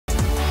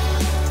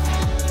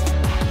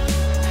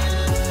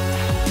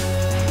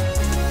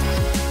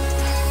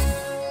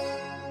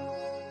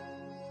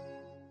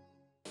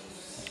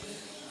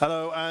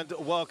Hello and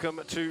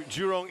welcome to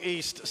Jurong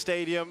East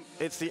Stadium.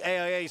 It's the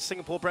AIA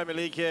Singapore Premier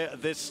League here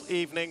this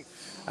evening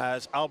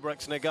as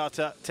Albirex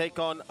Niigata take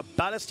on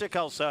Balestier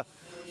Khalsa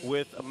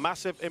with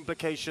massive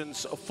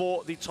implications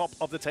for the top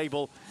of the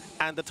table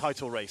and the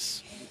title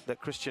race.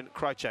 That Christian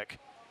Krycek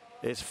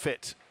is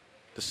fit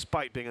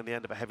despite being on the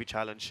end of a heavy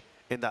challenge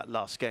in that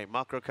last game.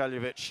 Marko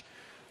Kraljevic,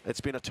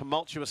 it's been a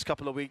tumultuous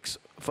couple of weeks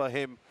for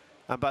him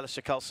and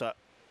Balestier Khalsa.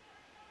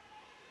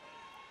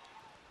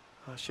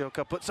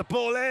 Shioka puts the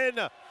ball in.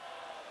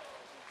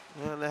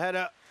 And the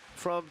header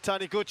from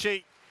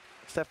Taniguchi.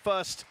 It's their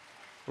first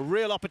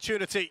real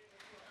opportunity.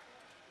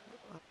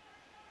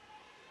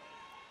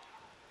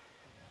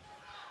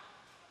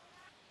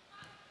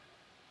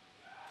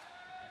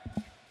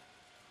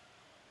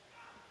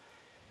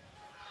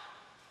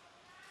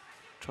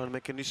 Trying to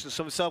make a nuisance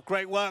of himself.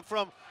 Great work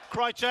from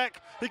Krycek.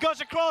 He goes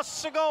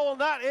across the goal.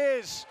 That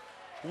is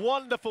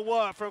wonderful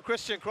work from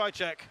Christian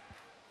Krycek.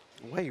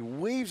 The way he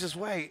weaves his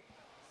way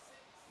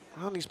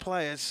around these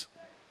players.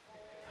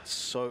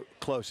 So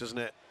close, isn't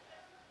it?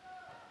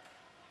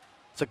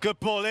 It's a good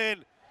ball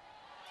in,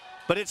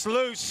 but it's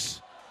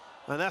loose,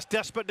 and that's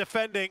desperate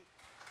defending.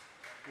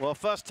 Well,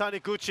 first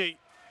Taniguchi,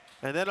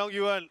 and then Ong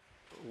Yuan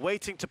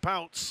waiting to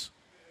pounce.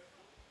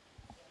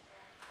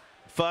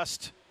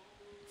 First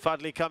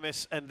Fadli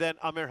Kamis, and then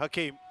Amir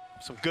Hakim.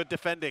 Some good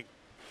defending.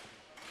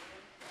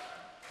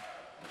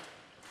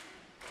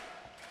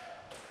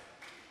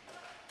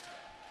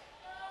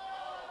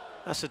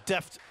 That's a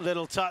deft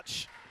little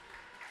touch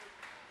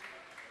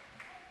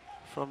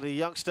from the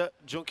youngster,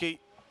 Junki.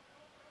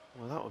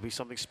 Well, that would be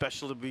something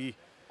special to be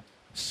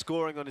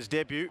scoring on his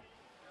debut,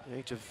 at the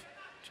age of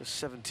just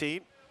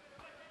 17.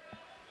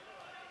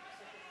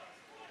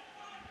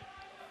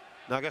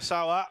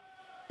 Nagasawa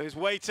is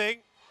waiting.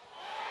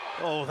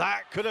 Oh,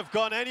 that could have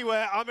gone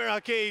anywhere. Amir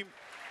Hakim.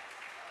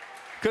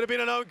 Could have been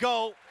an own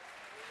goal.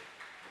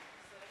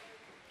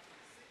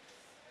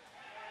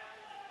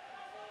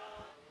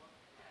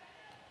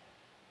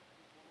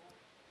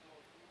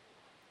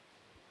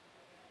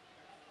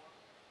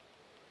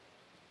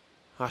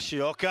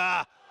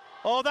 Hashioka.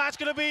 Oh, that's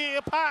going to be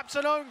perhaps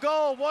an own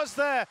goal. Was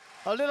there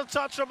a little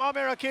touch from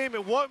Amir Hakim?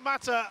 It won't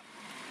matter.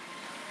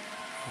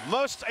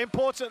 Most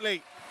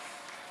importantly,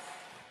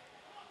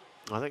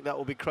 I think that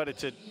will be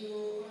credited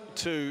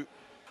to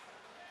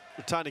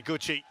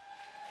Taniguchi.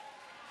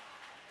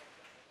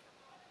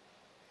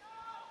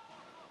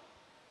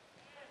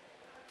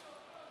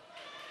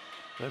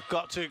 They've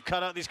got to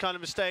cut out these kind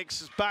of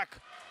mistakes. It's back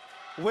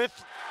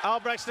with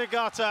Albirex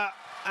Niigata,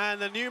 and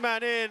the new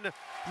man in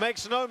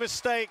makes no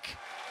mistake.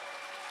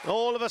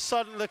 All of a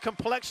sudden, the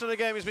complexion of the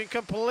game has been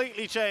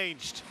completely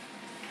changed.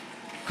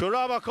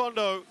 Kuraba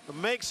Kondo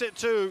makes it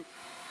 2.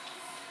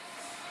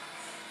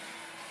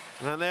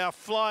 And they are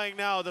flying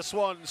now, the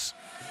Swans,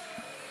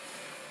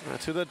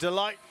 to the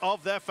delight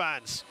of their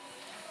fans.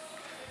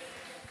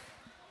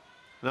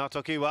 Now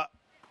Tokiwa.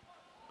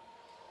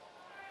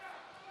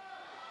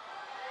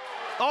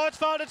 Oh, it's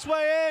found its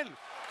way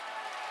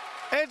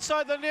in!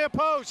 Inside the near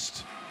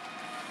post.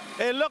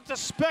 It looked a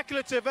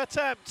speculative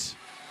attempt.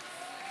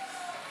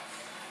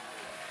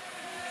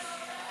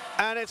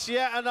 And it's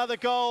yet another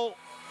goal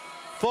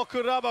for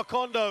Kuraba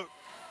Kondo.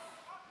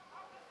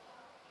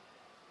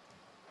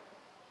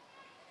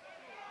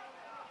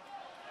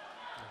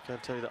 I can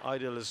tell you that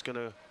Ideal is going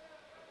to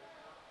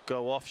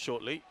go off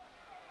shortly.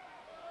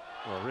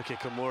 Oh, Ricky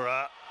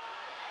Kimura.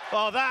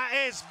 Oh, that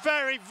is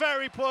very,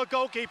 very poor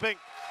goalkeeping.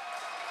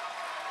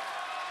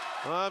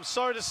 I'm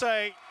sorry to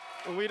say,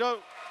 we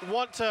don't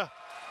want to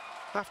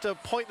have to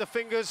point the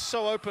fingers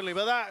so openly,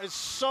 but that is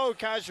so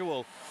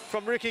casual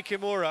from Ricky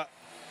Kimura.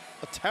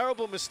 A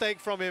terrible mistake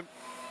from him.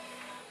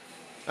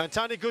 And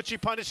Taniguchi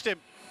punished him.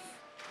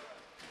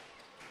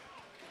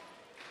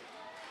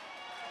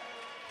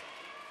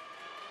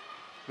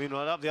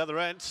 Meanwhile, up the other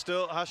end,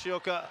 still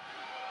Hashioka.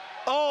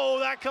 Oh,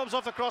 that comes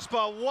off the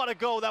crossbar. What a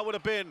goal that would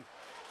have been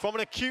from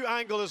an acute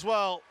angle as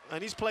well.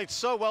 And he's played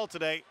so well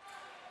today.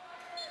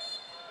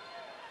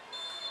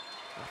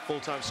 A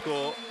full-time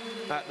score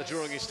at the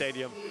Jurong East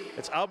Stadium.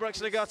 It's Albirex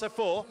Niigata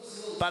 4,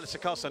 Balestier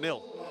Khalsa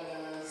 0.